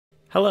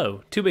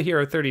Hello, Tuba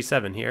Hero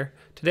 37 here.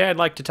 Today I'd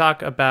like to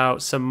talk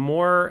about some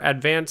more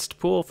advanced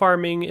pool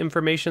farming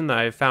information that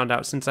I've found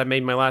out since I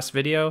made my last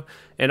video,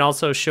 and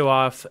also show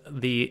off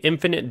the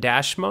Infinite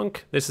Dash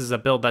Monk. This is a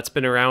build that's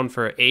been around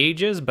for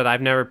ages, but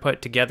I've never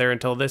put together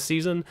until this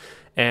season,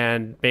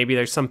 and maybe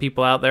there's some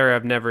people out there who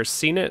have never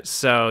seen it,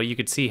 so you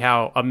could see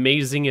how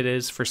amazing it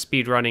is for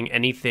speedrunning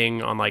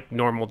anything on like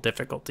normal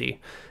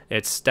difficulty.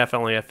 It's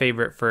definitely a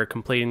favorite for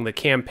completing the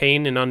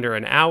campaign in under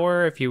an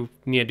hour if you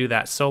need to do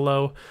that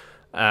solo.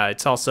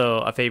 It's also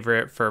a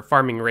favorite for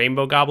farming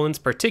rainbow goblins,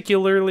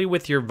 particularly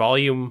with your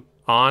volume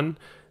on,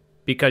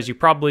 because you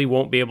probably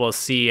won't be able to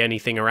see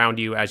anything around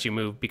you as you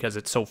move because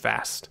it's so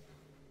fast.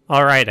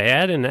 Alright, I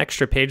added an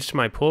extra page to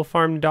my pool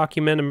farm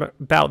document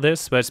about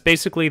this, but it's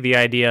basically the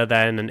idea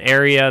that in an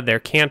area there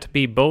can't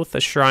be both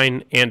a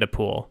shrine and a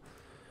pool,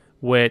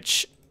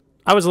 which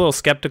I was a little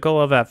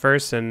skeptical of at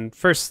first, and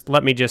first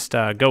let me just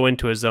go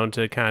into a zone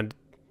to kind of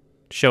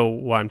show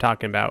what I'm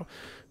talking about.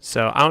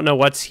 So I don't know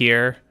what's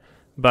here,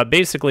 but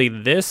basically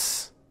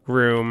this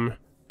room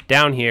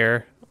down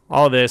here,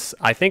 all this,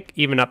 I think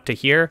even up to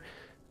here,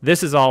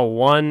 this is all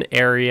one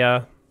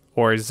area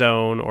or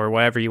zone or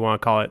whatever you want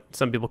to call it.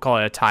 Some people call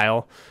it a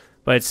tile,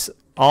 but it's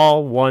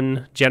all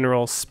one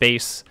general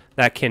space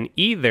that can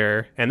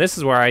either, and this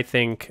is where I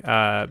think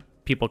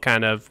people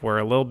kind of were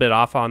a little bit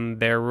off on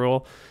their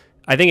rule,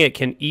 I think it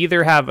can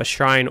either have a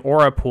shrine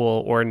or a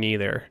pool or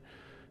neither.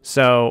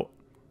 So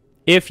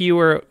if you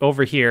were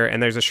over here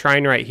and there's a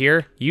shrine right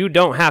here, you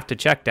don't have to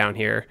check down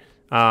here.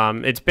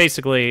 It's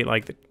basically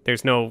like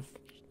there's no,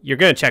 you're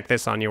going to check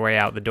this on your way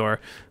out the door,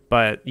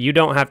 but you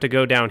don't have to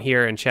go down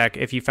here and check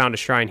if you found a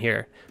shrine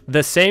here.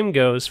 The same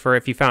goes for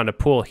if you found a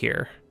pool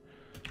here.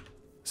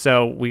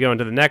 So we go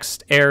into the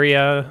next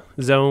area,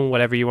 zone,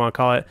 whatever you want to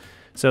call it.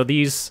 So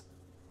these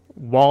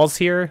walls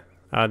here,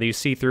 these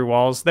see-through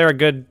walls, they're a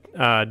good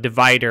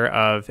divider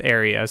of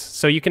areas.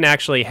 So you can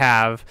actually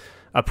have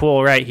a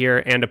pool right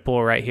here and a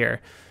pool right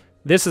here.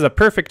 This is a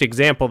perfect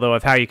example, though,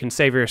 of how you can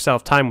save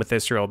yourself time with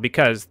this rule,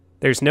 because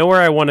there's nowhere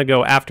I want to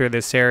go after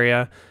this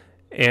area,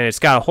 and it's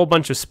got a whole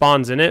bunch of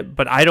spawns in it,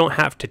 but I don't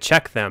have to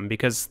check them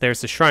because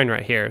there's a shrine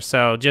right here.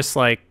 So just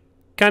like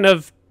kind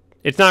of,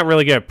 it's not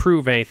really going to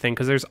prove anything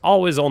because there's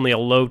always only a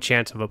low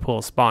chance of a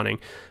pool spawning.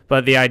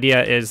 But the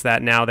idea is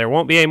that now there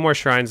won't be any more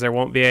shrines, there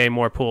won't be any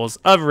more pools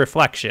of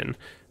reflection.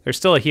 There's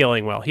still a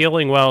healing well.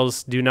 Healing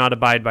wells do not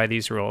abide by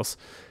these rules.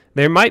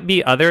 There might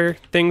be other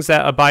things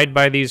that abide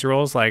by these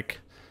rules, like,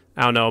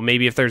 I don't know,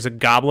 maybe if there's a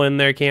goblin,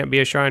 there can't be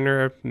a shrine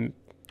or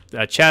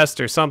a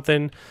chest or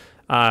something.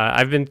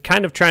 I've been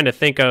kind of trying to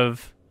think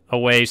of a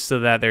way so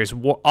that there's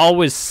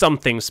always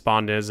something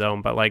spawned in a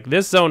zone, but like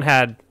this zone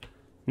had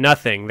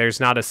nothing. There's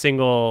not a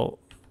single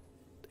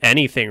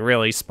anything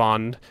really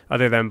spawned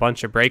other than a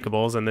bunch of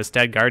breakables and this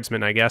dead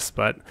guardsman, I guess,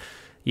 but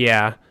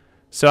yeah.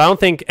 So I don't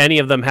think any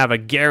of them have a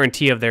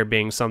guarantee of there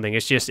being something.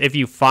 It's just if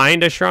you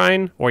find a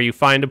shrine or you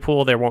find a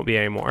pool, there won't be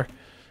any more.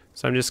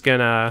 So I'm just going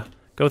to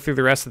go through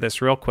the rest of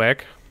this real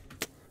quick,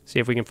 see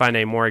if we can find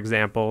any more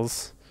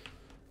examples.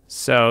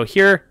 So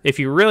here, if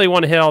you really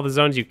want to hit all the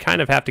zones, you kind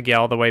of have to get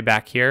all the way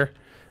back here.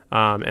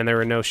 And there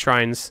were no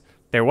shrines.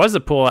 There was a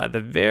pool at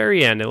the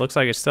very end. It looks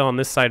like it's still on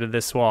this side of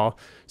this wall.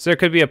 So there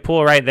could be a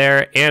pool right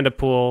there and a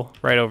pool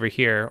right over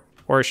here,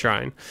 or a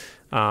shrine.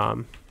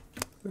 It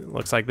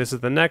looks like this is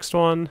the next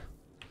one.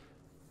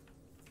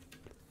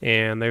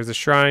 And there's a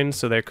shrine,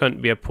 so there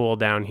couldn't be a pool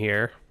down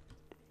here.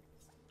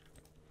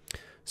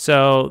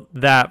 So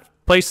that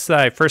place that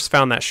I first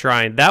found that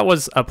shrine, that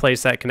was a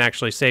place that can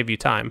actually save you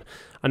time.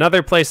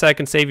 Another place that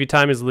can save you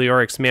time is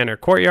Leoric's Manor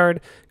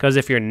Courtyard, because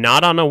if you're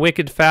not on a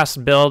wicked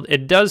fast build,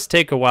 it does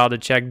take a while to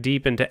check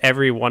deep into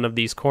every one of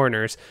these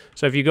corners.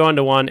 So if you go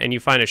into one and you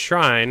find a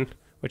shrine,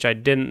 which I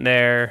didn't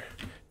there,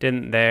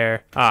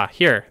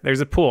 here,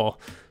 there's a pool.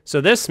 So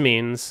this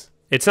means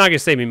it's not going to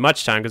save me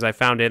much time because I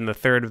found it in the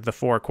third of the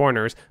four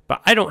corners, but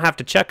I don't have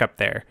to check up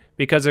there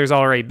because there's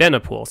already been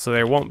a pool, so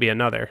there won't be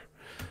another.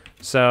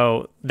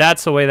 So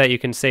that's a way that you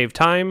can save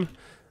time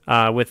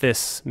with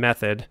this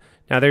method.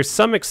 Now there's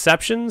some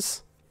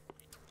exceptions.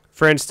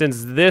 For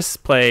instance, this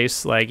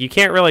place, like you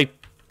can't really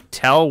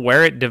tell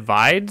where it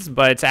divides,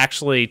 but it's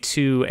actually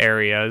two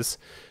areas.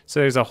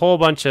 So there's a whole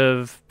bunch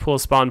of pool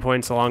spawn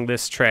points along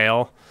this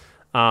trail.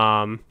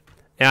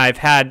 And I've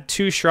had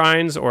two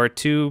shrines or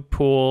two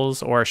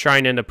pools or a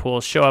shrine and a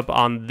pool show up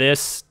on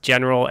this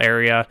general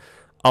area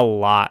a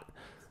lot.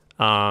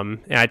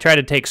 And I try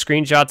to take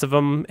screenshots of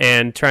them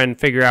and try and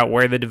figure out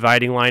where the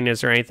dividing line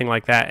is or anything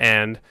like that.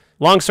 And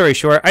long story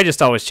short, I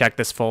just always check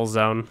this full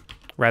zone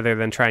rather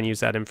than try and use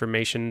that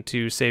information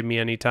to save me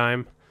any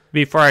time.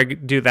 Before I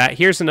do that,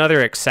 here's another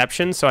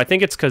exception. So I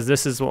think it's because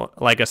this is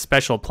like a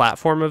special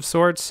platform of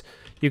sorts.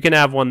 You can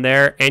have one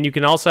there, and you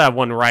can also have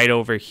one right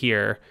over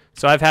here.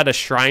 So I've had a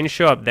shrine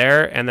show up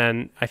there, and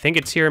then I think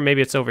it's here,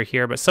 maybe it's over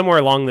here, but somewhere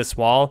along this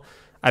wall,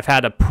 I've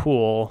had a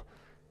pool,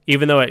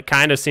 even though it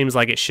kind of seems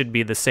like it should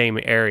be the same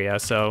area.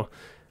 So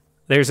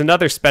there's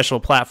another special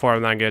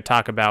platform that I'm going to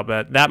talk about,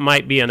 but that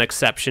might be an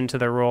exception to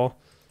the rule.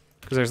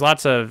 because there's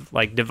lots of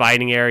like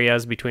dividing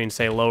areas between,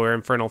 say, Lower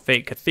Infernal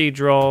Fate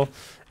Cathedral,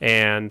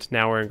 and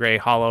now we're in Grey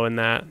Hollow in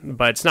that.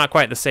 But it's not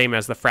quite the same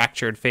as the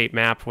Fractured Fate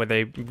map, where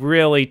they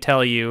really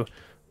tell you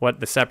what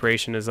the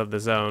separation is of the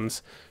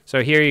zones.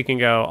 So here you can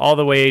go all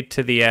the way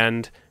to the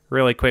end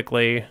really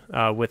quickly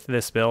with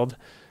this build,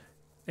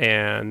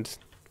 and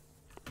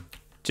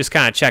just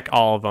kind of check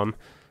all of them.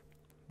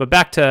 But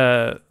back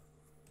to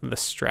the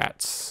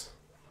strats.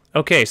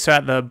 Okay, so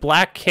at the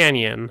Black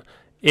Canyon,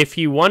 if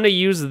you want to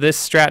use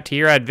this strat to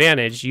your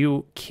advantage,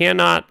 you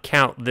cannot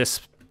count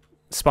this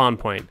spawn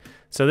point.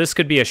 So this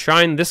could be a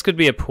shrine, this could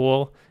be a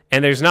pool,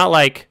 and there's not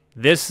like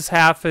this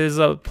half is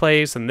a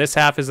place and this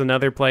half is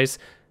another place.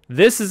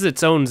 This is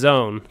its own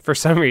zone for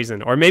some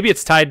reason, or maybe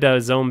it's tied to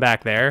a zone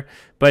back there,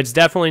 but it's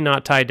definitely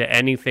not tied to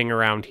anything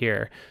around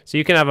here. So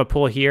you can have a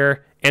pool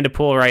here and a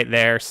pool right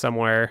there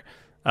somewhere,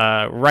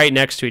 right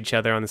next to each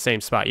other on the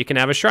same spot. You can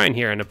have a shrine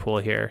here and a pool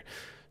here.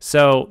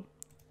 So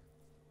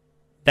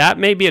that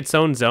may be its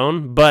own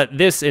zone, but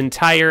this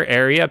entire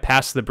area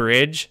past the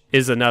bridge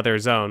is another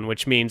zone,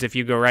 which means if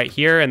you go right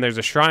here and there's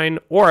a shrine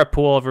or a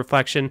pool of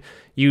reflection,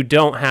 you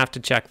don't have to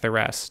check the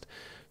rest.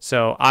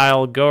 So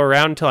I'll go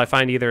around until I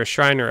find either a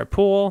shrine or a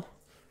pool.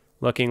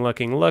 Looking,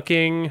 looking,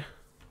 looking.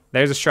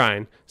 There's a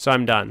shrine, so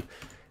I'm done.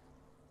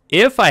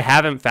 If I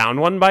haven't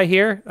found one by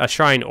here, a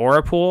shrine or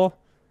a pool,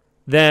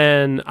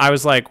 then I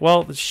was like,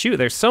 well, shoot,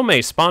 there's so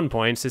many spawn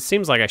points. It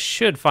seems like I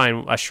should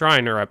find a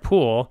shrine or a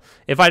pool.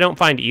 If I don't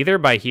find either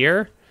by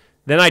here,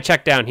 then I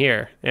check down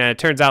here. And it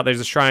turns out there's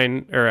a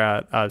shrine or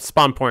a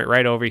spawn point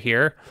right over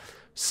here.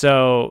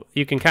 So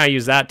you can kind of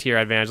use that to your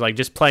advantage, like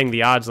just playing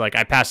the odds. Like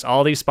I passed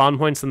all these spawn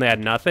points and they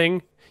had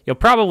nothing. You'll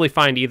probably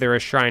find either a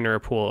shrine or a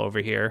pool over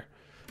here.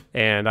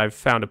 And I've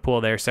found a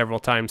pool there several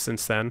times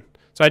since then.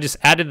 So I just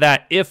added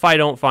that if I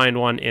don't find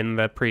one in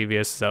the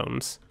previous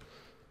zones.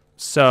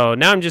 So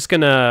now I'm just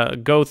going to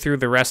go through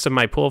the rest of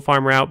my pool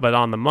farm route, but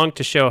on the monk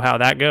to show how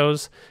that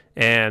goes.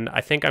 And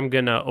I think I'm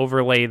going to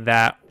overlay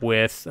that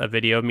with a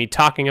video of me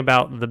talking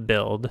about the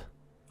build.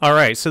 All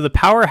right, so the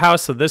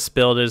powerhouse of this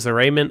build is the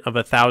Raiment of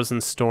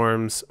 1,000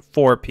 Storms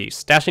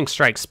 4-piece. Dashing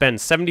Strike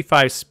spends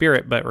 75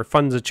 spirit, but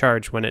refunds a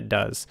charge when it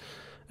does.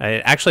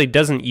 It actually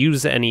doesn't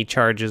use any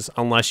charges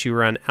unless you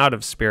run out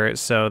of spirit,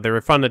 so the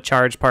refund a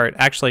charge part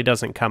actually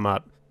doesn't come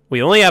up.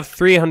 We only have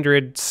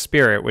 300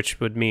 spirit, which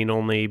would mean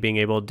only being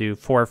able to do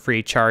 4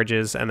 free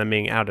charges and then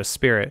being out of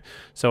spirit.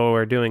 So what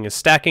we're doing is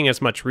stacking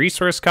as much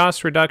resource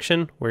cost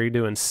reduction. We're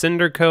doing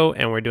Cinder Coat,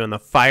 and we're doing the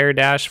Fire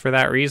Dash for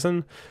that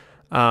reason,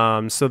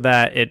 so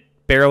that it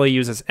barely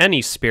uses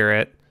any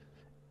spirit,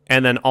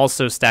 and then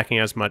also stacking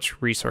as much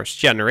resource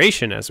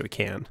generation as we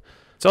can.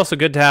 It's also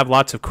good to have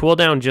lots of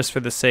cooldown just for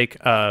the sake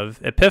of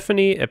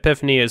Epiphany.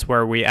 Epiphany is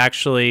where we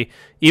actually,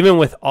 even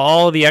with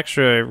all the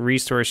extra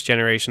resource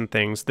generation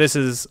things, this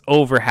is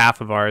over half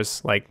of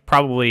ours, like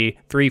probably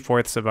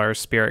 3/4 of our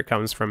spirit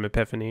comes from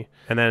Epiphany.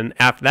 And then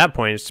after that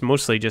point, it's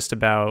mostly just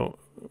about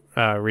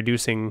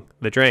reducing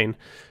the drain.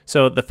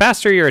 So the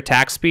faster your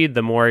attack speed,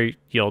 the more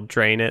you'll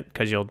drain it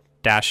because you'll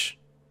dash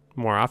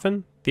more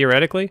often,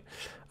 theoretically.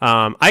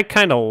 I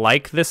kind of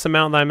like this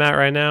amount that I'm at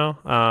right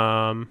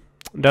now.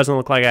 Doesn't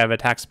look like I have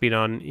attack speed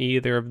on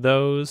either of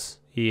those.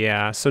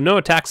 Yeah, so no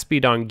attack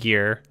speed on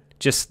gear.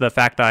 Just the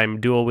fact that I'm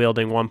dual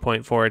wielding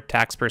 1.4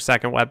 attacks per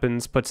second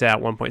weapons puts it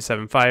at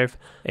 1.75,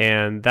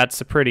 and that's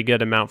a pretty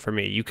good amount for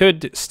me. You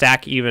could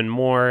stack even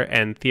more,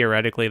 and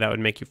theoretically that would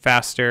make you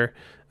faster.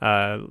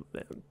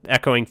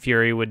 Echoing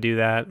Fury would do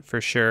that for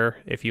sure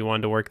if you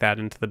wanted to work that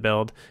into the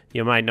build.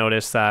 You might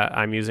notice that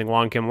I'm using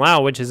Wong Kim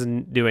Lao, which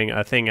isn't doing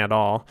a thing at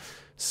all.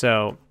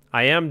 So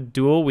I am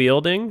dual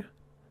wielding.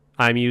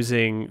 I'm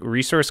using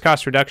resource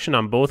cost reduction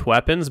on both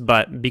weapons,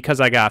 but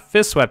because I got a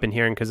fist weapon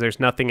here and because there's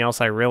nothing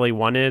else I really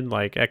wanted,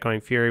 like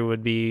Echoing Fury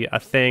would be a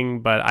thing,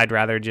 but I'd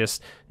rather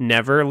just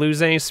never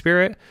lose any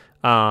spirit.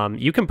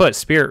 You can put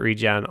spirit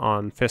regen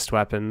on fist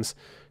weapons,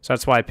 so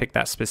that's why I picked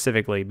that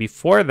specifically.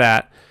 Before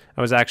that,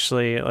 I was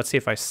actually, let's see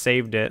if I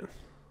saved it,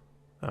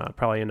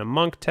 probably in a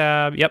monk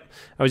tab. Yep,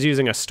 I was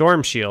using a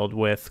storm shield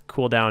with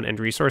cooldown and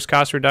resource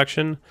cost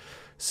reduction.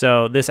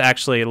 So this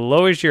actually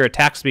lowers your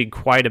attack speed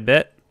quite a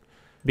bit,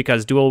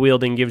 because dual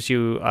wielding gives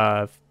you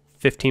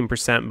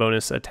 15%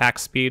 bonus attack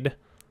speed.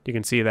 You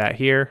can see that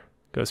here.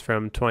 Goes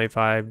from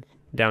 25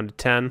 down to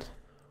 10.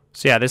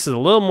 So yeah, this is a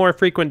little more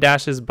frequent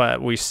dashes,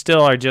 but we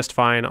still are just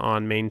fine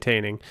on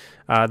maintaining.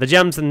 The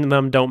gems in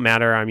them don't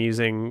matter. I'm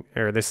using,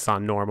 or this is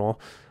on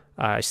normal.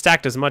 I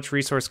stacked as much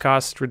resource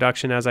cost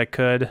reduction as I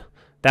could.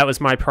 That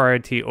was my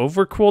priority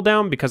over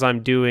cooldown because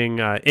I'm doing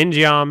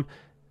Ingeom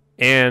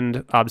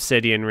and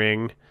Obsidian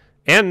Ring.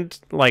 And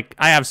like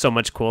I have so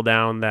much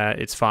cooldown that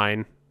it's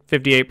fine.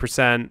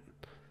 58%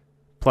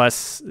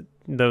 plus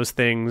those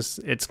things,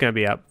 it's going to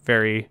be up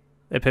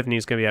Epiphany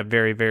is going to be up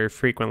very, very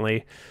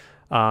frequently.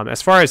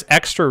 As far as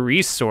extra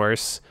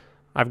resource,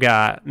 I've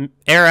got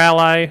Air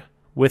Ally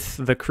with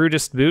the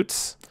crudest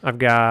boots. I've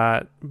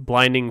got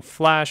Blinding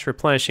Flash,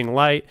 Replenishing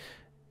Light.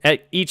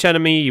 At each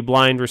enemy you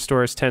blind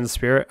restores 10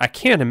 spirit. I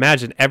can't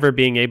imagine ever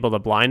being able to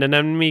blind an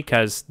enemy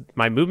because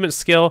my movement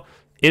skill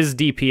is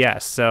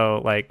DPS.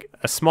 So like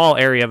a small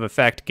area of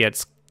effect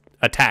gets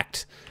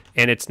attacked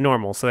and it's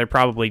normal. So they're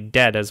probably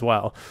dead as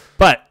well.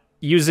 But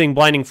using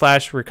Blinding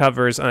Flash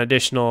recovers an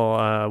additional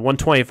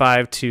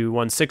 125 to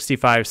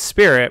 165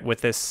 spirit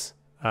with this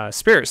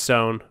Spirit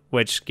Stone,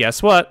 which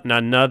guess what?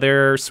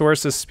 Another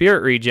source of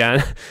spirit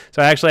regen.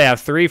 So I actually have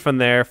 3 from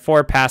there,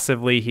 4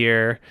 passively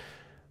here,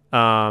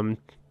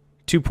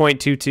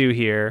 2.22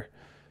 here.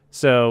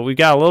 So we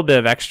got a little bit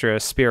of extra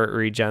spirit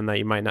regen that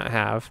you might not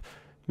have.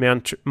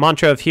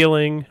 Mantra of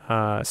Healing,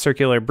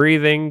 Circular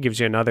Breathing gives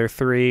you another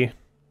 3.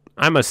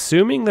 I'm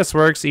assuming this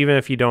works even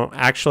if you don't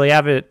actually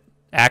have it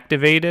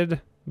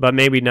activated, but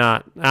maybe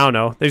not. I don't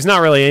know. There's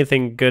not really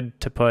anything good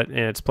to put in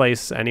its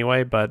place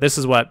anyway, but this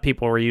is what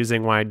people were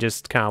using when I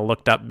just kind of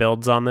looked up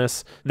builds on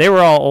this. They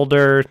were all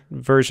older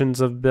versions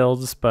of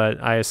builds,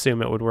 but I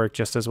assume it would work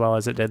just as well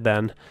as it did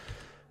then.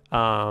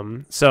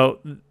 So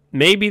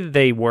maybe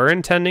they were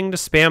intending to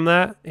spam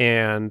that,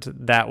 and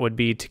that would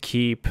be to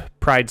keep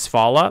Pride's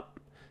Fall up.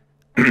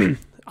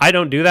 I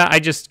don't do that. I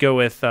just go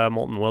with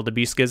Molten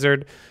Wildebeest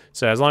Gizzard.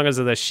 So as long as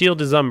the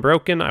shield is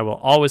unbroken, I will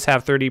always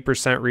have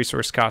 30%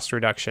 resource cost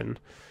reduction.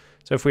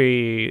 So if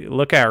we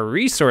look at our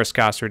resource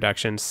cost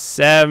reduction,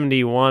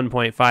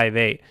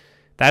 71.58.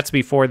 That's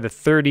before the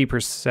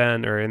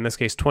 30%, or in this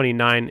case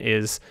 29,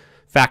 is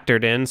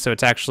factored in. So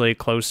it's actually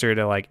closer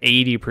to like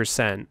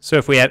 80%. So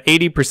if we have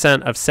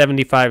 80% of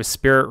 75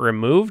 spirit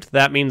removed,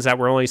 that means that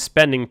we're only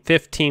spending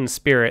 15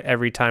 spirit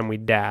every time we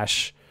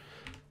dash.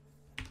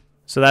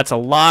 So that's a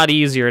lot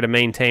easier to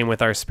maintain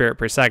with our spirit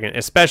per second,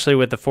 especially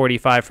with the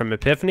 45 from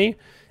Epiphany.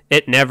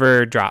 It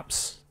never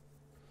drops.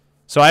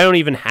 So I don't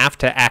even have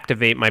to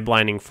activate my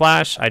Blinding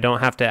Flash. I don't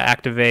have to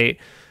activate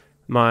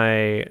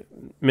my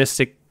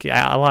Mystic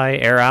Ally,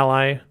 Air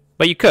Ally,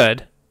 but you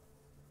could,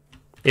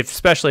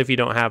 especially if you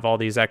don't have all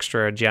these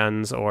extra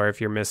gens, or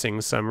if you're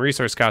missing some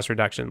resource cost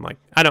reduction. Like,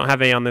 I don't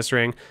have any on this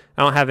ring.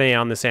 I don't have any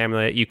on this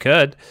amulet. You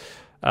could,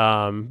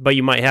 but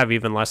you might have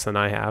even less than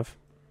I have.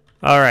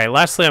 All right,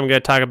 lastly, I'm going to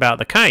talk about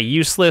the kind of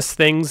useless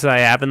things that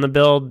I have in the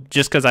build,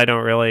 just because I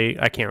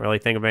can't really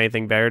think of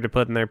anything better to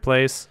put in their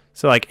place.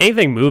 So like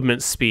anything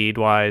movement speed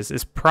wise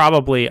is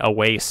probably a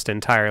waste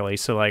entirely.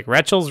 So like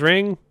Rachel's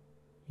Ring,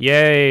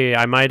 yay,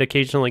 I might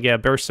occasionally get a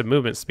burst of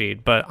movement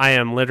speed, but I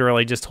am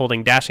literally just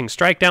holding Dashing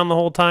Strike down the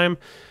whole time.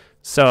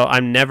 So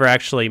I'm never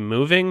actually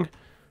moving.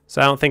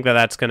 So I don't think that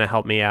that's going to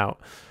help me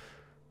out.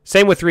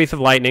 Same with Wreath of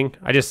Lightning.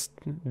 I just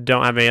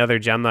don't have any other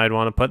gem that I'd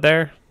want to put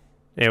there.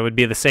 It would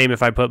be the same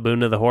if I put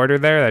Boon of the Hoarder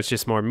there. That's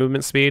just more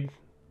movement speed.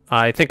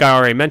 I think I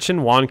already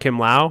mentioned Wan Kim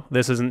Lao.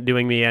 This isn't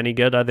doing me any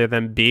good other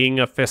than being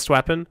a fist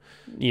weapon.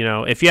 You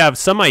know, if you have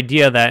some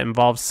idea that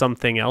involves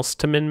something else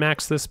to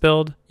min-max this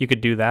build, you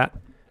could do that.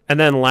 And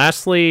then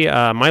lastly,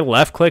 my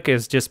left click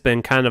has just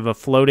been kind of a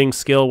floating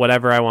skill,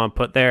 whatever I want to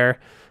put there.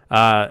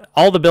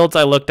 All the builds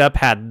I looked up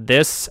had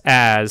this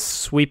as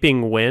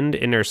Sweeping Wind,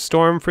 Inner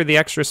Storm for the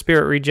extra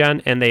spirit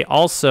regen, and they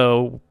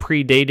also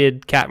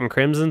predated Captain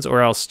Crimson's,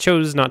 or else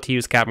chose not to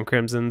use Captain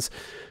Crimson's.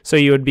 So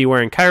you would be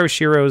wearing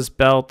Kairoshiro's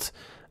belt,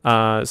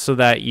 so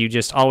that you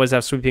just always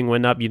have Sweeping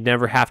Wind up. You'd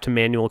never have to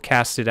manual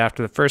cast it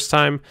after the first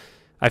time.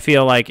 I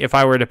feel like if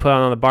I were to put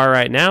on the bar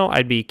right now,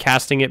 I'd be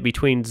casting it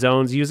between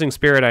zones using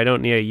spirit I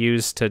don't need to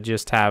use to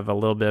just have a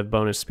little bit of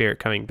bonus spirit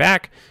coming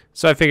back.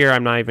 So I figure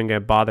I'm not even going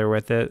to bother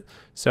with it.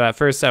 So at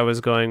first I was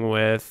going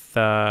with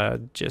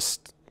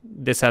just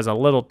this has a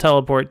little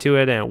teleport to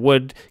it, and it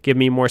would give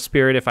me more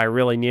spirit if I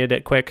really needed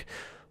it quick.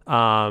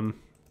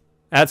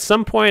 At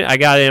some point I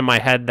got it in my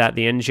head that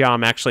the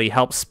Enjam actually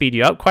helps speed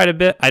you up quite a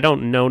bit. I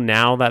don't know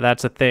now that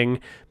that's a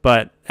thing,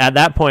 but at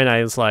that point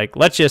I was like,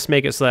 let's just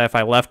make it so that if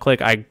I left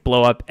click, I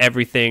blow up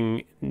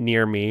everything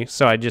near me.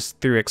 So I just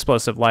threw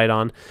Explosive Light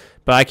on,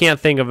 but I can't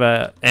think of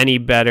any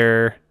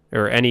better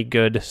or any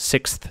good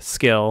 6th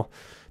skill.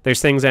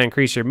 There's things that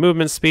increase your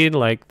movement speed,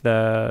 like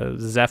the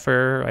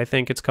Zephyr, I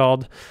think it's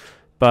called,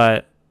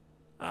 but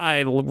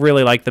I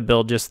really like the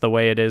build just the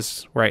way it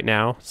is right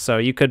now. So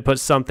you could put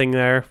something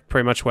there,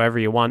 pretty much whatever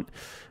you want.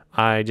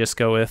 I just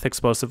go with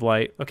Explosive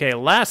Light. Okay,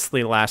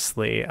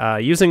 lastly,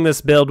 using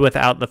this build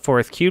without the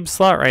 4th cube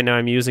slot, right now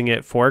I'm using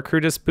it for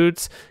Crudest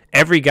Boots.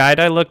 Every guide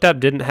I looked up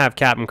didn't have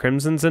Captain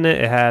Crimson's in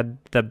it. It had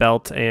the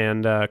belt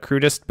and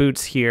Crudest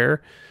Boots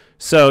here.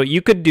 So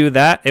you could do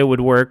that. It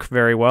would work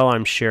very well,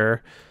 I'm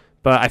sure.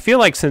 But I feel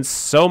like since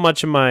so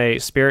much of my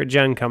spirit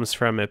gen comes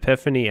from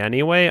Epiphany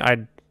anyway,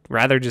 I'd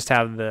rather just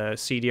have the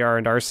CDR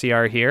and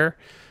RCR here,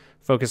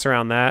 focus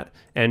around that,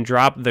 and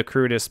drop the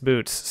Crudest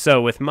Boots.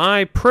 So with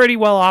my pretty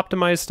well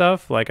optimized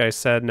stuff, like I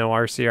said, no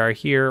RCR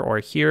here or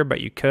here,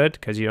 but you could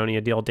because you don't need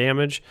to deal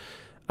damage.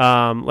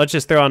 Let's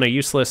just throw on a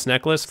useless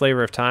necklace,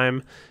 Flavor of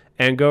Time,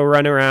 and go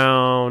run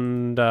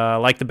around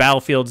like the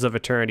Battlefields of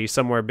Eternity,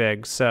 somewhere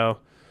big. So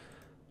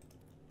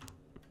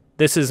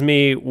this is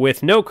me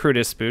with no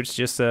Crudest Boots,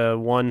 just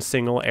one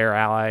single Air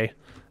Ally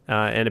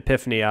and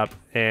Epiphany up.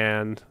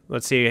 And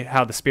let's see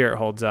how the Spirit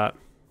holds up.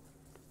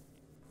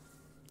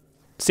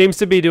 Seems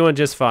to be doing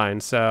just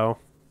fine. So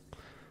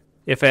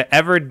if it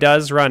ever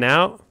does run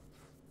out,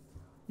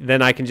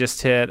 then I can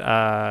just hit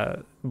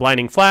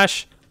Blinding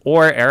Flash,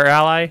 or Air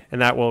Ally,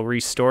 and that will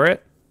restore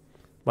it.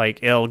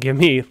 Like, it'll give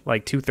me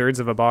like 2/3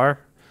 of a bar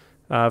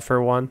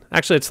for one.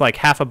 Actually, it's like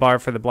half a bar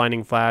for the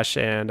Blinding Flash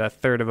and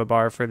 1/3 of a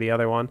bar for the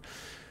other one.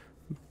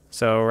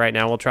 So right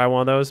now we'll try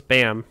one of those.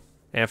 Bam.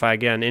 And if I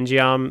get an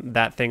Ingeom,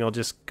 that thing will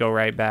just go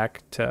right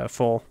back to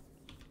full.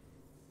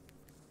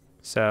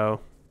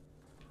 So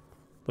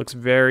looks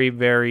very,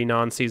 very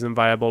non-season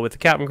viable with the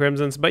Captain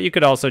Crimsons, but you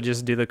could also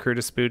just do the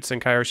Curtis Boots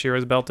and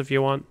Kyroshiro's belt if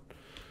you want.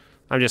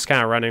 I'm just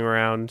kind of running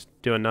around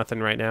doing nothing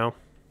right now.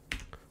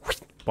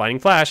 Blinding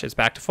Flash, it's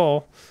back to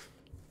full.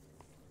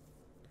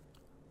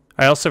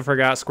 I also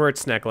forgot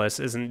Squirt's necklace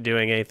isn't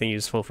doing anything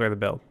useful for the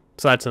build.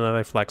 So that's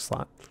another flex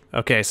slot.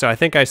 Okay, so I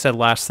think I said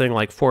last thing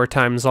like 4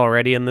 times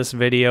already in this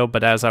video,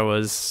 but as I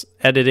was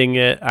editing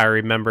it, I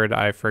remembered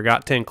I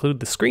forgot to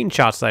include the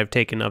screenshots I've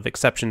taken of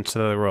exceptions to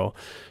the rule.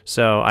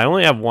 So I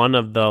only have one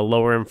of the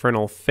Lower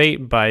Infernal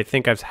Fate, but I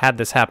think I've had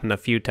this happen a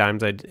few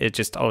times. It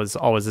just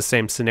always the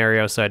same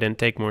scenario, so I didn't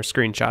take more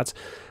screenshots.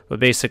 But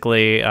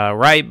basically,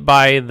 right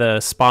by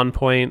the spawn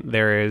point,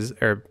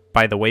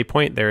 by the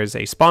waypoint, there is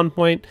a spawn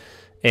point.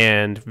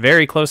 And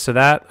very close to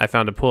that, I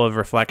found a pool of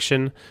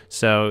reflection.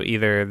 So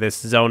either this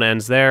zone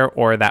ends there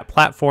or that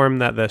platform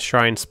that the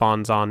shrine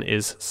spawns on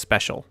is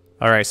special.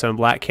 All right, so in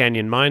Black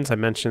Canyon Mines, I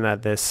mentioned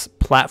that this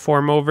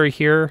platform over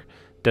here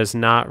does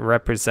not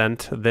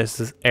represent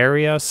this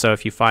area. So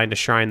if you find a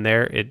shrine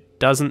there, it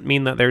doesn't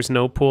mean that there's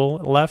no pool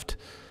left.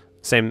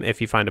 Same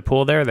if you find a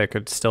pool there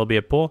could still be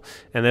a pool.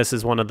 And this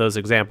is one of those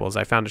examples.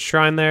 I found a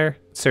shrine there,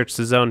 searched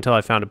the zone until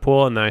I found a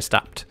pool, and then I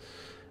stopped.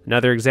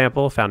 Another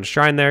example, found a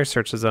shrine there,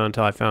 searched the zone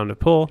until I found a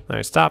pool, then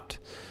I stopped.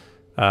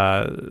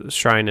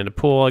 Shrine in a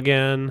pool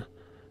again.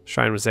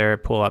 Shrine was there,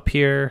 pool up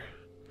here.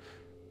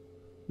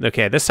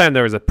 Okay, this time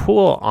there was a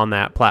pool on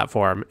that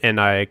platform, and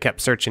I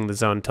kept searching the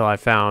zone until I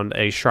found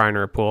a shrine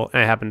or a pool,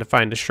 and I happened to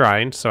find a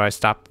shrine, so I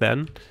stopped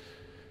then.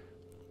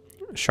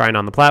 Shrine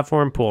on the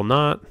platform, pool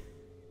not.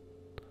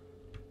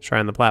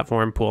 Shrine on the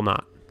platform, pool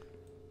not.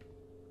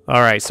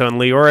 Alright, so in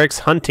Leoric's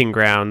Hunting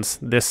Grounds,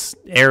 this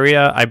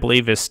area, I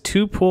believe, is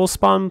 2 potential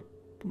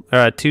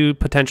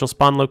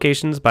spawn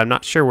locations, but I'm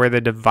not sure where the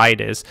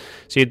divide is.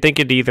 So you'd think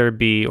it'd either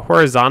be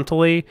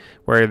horizontally,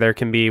 where there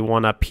can be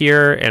one up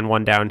here and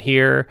one down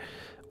here,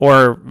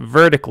 or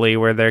vertically,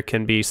 where there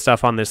can be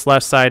stuff on this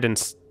left side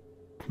and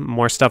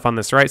more stuff on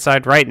this right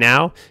side. Right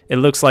now, it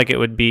looks like it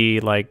would be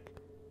like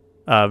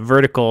a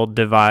vertical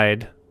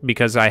divide,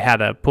 because I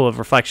had a pool of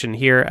reflection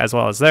here as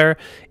well as there,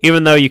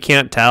 even though you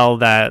can't tell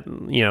that,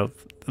 you know,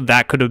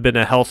 that could have been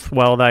a health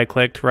well that I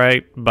clicked,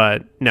 right?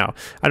 But no,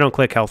 I don't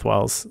click health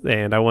wells,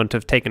 and I wouldn't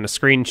have taken a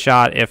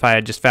screenshot if I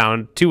had just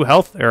found a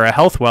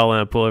health well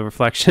in a pool of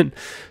reflection.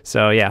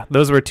 So yeah,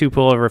 those were 2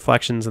 pool of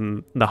reflections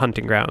in the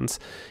hunting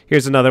grounds.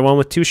 Here's another one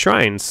with 2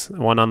 shrines,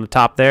 one on the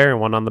top there and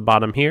one on the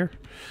bottom here.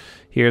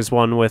 Here's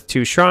one with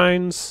 2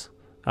 shrines.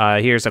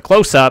 Here's a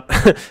close-up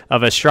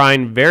of a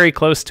shrine very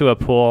close to a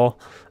pool.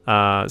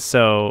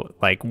 So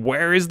like,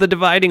 where is the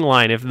dividing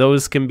line if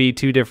those can be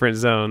 2 different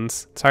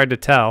zones? It's hard to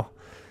tell,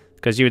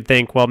 because you would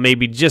think, well,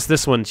 maybe just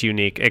this one's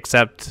unique,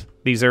 except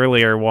these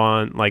earlier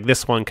one, like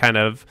this one kind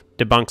of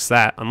debunks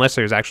that, unless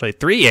there's actually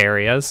 3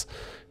 areas.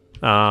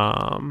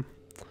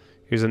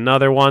 Here's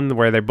another one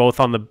where they're both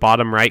on the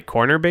bottom right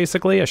corner,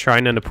 basically, a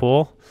shrine and a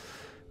pool.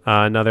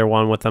 Another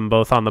one with them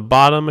both on the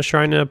bottom, a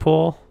shrine and a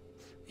pool.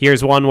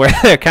 Here's one where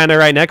they're kind of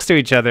right next to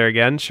each other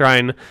again,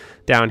 shrine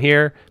down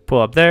here,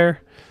 pool up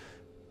there.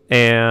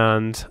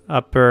 And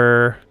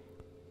upper,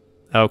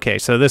 okay,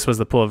 so this was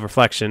the pool of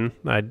reflection.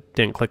 I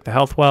didn't click the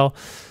health well.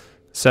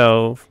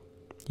 So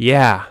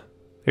yeah,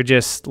 there are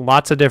just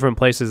lots of different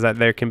places that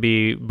there can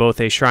be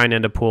both a shrine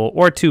and a pool,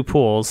 or 2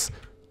 pools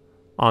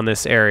on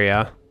this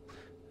area.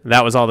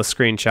 That was all the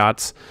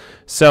screenshots.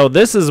 So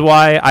this is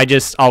why I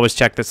just always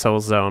check the soul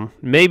zone.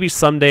 Maybe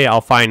someday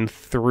I'll find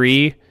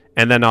 3,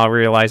 and then I'll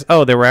realize,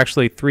 oh, there were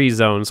actually 3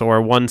 zones,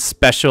 or 1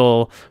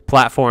 special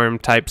platform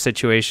type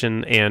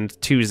situation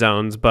and 2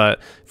 zones.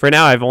 But for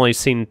now, I've only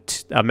seen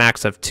a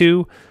max of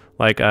 2,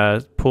 like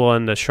a pool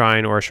and a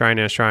shrine, or a shrine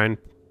and a shrine,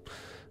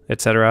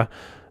 etc.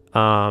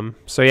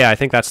 So yeah, I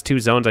think that's 2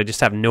 zones. I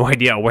just have no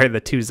idea where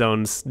the 2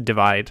 zones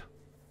divide.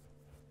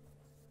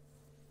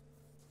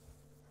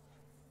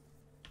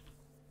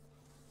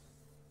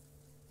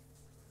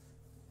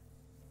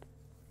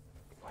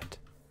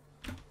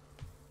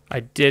 I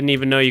didn't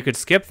even know you could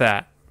skip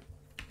that.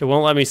 It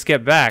won't let me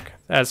skip back.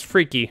 That's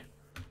freaky.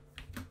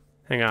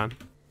 Hang on.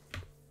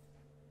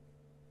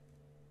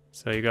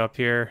 So you go up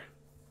here.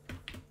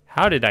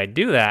 How did I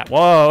do that?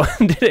 Whoa,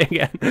 did it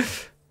again.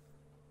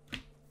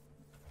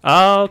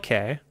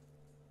 Okay.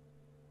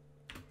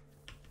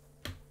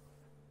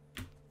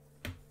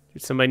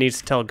 Somebody needs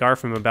to tell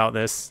Garfum about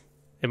this.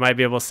 It might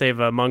be able to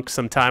save a monk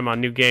some time on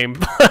New Game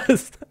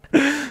Plus.